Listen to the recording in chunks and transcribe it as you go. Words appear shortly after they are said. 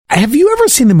have you ever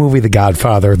seen the movie The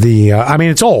Godfather? I mean,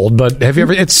 it's old, but have you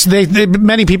ever?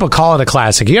 Many people call it a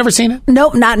classic. You ever seen it?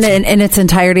 Nope, not in its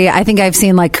entirety. I think I've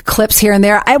seen like clips here and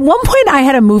there. At one point, I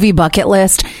had a movie bucket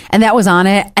list, and that was on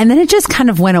it, and then it just kind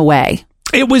of went away.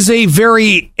 It was a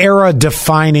very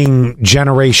era-defining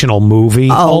generational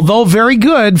movie, although very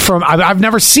good. I've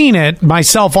never seen it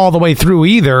myself all the way through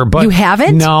either. But you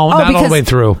haven't? No, not all the way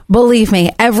through. Believe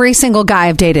me, every single guy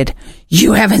I've dated,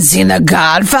 you haven't seen The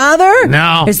Godfather?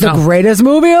 No. It's the greatest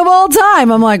movie of all time.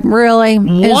 I'm like, really?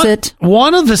 Is it?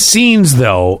 One of the scenes,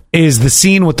 though, is the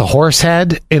scene with the horse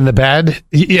head in the bed.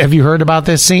 Have you heard about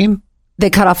this scene? They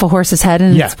cut off a horse's head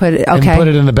and put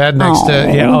it in the bed next to.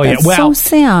 That's so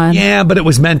sad. Yeah, but it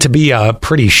was meant to be a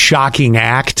pretty shocking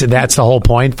act. That's the whole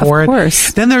point for it. Of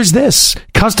course. Then there's this: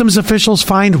 customs officials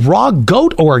find raw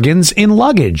goat organs in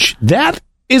luggage. That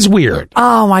is weird.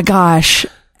 Oh my gosh,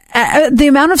 the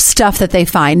amount of stuff that they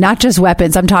find, not just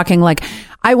weapons. I'm talking like.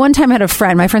 I one time had a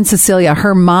friend, my friend Cecilia.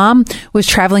 Her mom was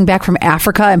traveling back from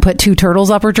Africa and put 2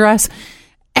 turtles up her dress.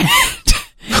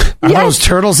 Are those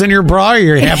turtles in your bra?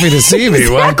 You're happy to see me.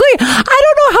 Exactly. I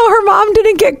don't know how her mom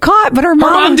didn't get caught, but her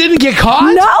mom didn't get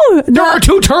caught? No. There are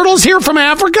 2 turtles here from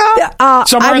Africa?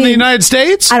 Somewhere in the United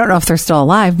States? I don't know if they're still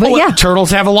alive, but Turtles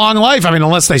have a long life. I mean,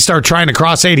 unless they start trying to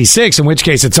cross 86, in which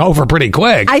case it's over pretty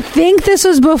quick. I think this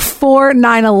was before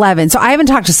 9/11. So I haven't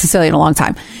talked to Cecilia in a long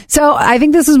time. So I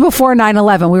think this was before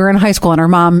 9/11. We were in high school and her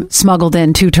mom smuggled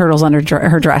in 2 turtles under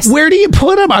her dress. Where do you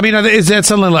put them? I mean, is that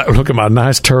something like, look at my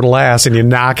nice turtle ass, and you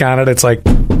knock on it, it's like,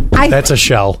 that's a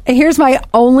shell. Here's my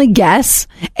only guess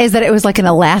is that it was like an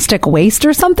elastic waist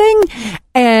or something,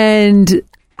 and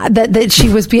that she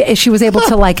was able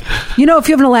to, like, if you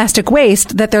have an elastic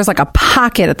waist, that there's like a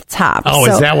pocket at the top. Oh,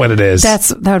 so is that what it is?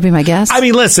 That would be my guess. I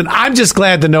mean, listen, I'm just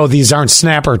glad to know these aren't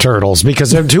snapper turtles,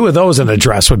 because 2 of those in a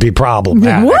dress would be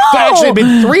problematic. Whoa! Actually, it'd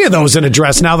be 3 of those in a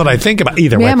dress now that I think about it.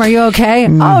 Either way. Ma'am, are you okay?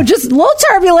 Oh, just a little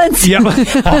turbulence. Yep.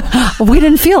 We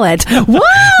didn't feel it. Whoa!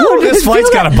 Ooh, this flight's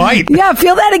got a bite. Yeah,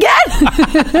 feel that again?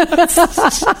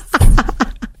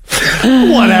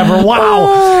 Whatever.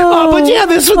 Wow. But yeah,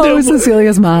 this was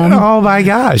Cecilia's mom. Oh my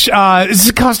gosh.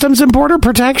 Customs and Border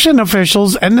Protection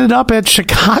officials ended up at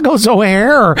Chicago's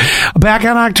O'Hare back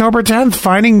on October 10th,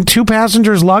 finding 2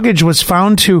 passengers' luggage was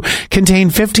found to contain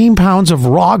 15 pounds of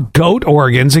raw goat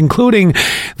organs, including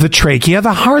the trachea,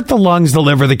 the heart, the lungs, the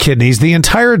liver, the kidneys, the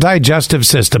entire digestive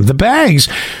system. The bags,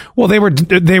 well, they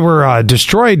were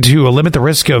destroyed to limit the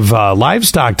risk of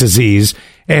livestock disease.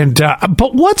 And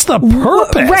but what's the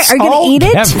purpose? Right, are you going to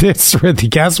eat it?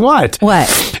 Guess what?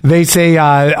 What? They say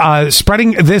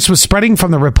this was spreading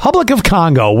from the Republic of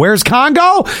Congo. Where's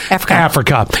Congo?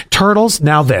 Africa. Turtles.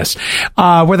 Now this.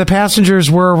 Where the passengers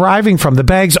were arriving from. The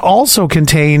bags also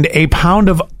contained a pound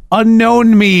of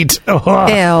unknown meat. Ew.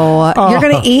 You're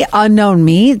going to eat unknown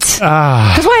meat?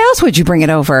 Because why else would you bring it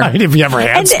over? Have you ever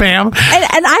had Spam?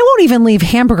 And I won't even leave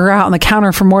hamburger out on the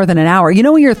counter for more than an hour. You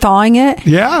know when you're thawing it?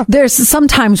 Yeah. There's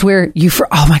sometimes where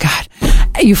oh my God,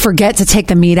 you forget to take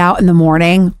the meat out in the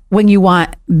morning when you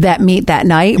want that meat that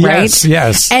night, right?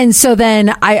 Yes. And so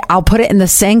then I'll put it in the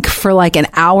sink for like an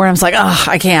hour. And I was like,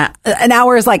 I can't. An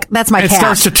hour is like, that's my cap. It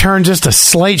starts to turn just a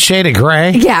slight shade of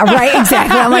gray. Yeah, right.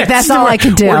 Exactly. I'm like, that's all I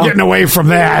can do. We're getting away from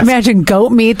that. Imagine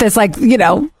goat meat that's like,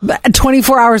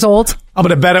 24 hours old. I'm going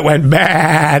to bet it went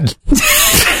bad.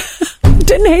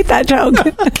 Didn't hate that joke.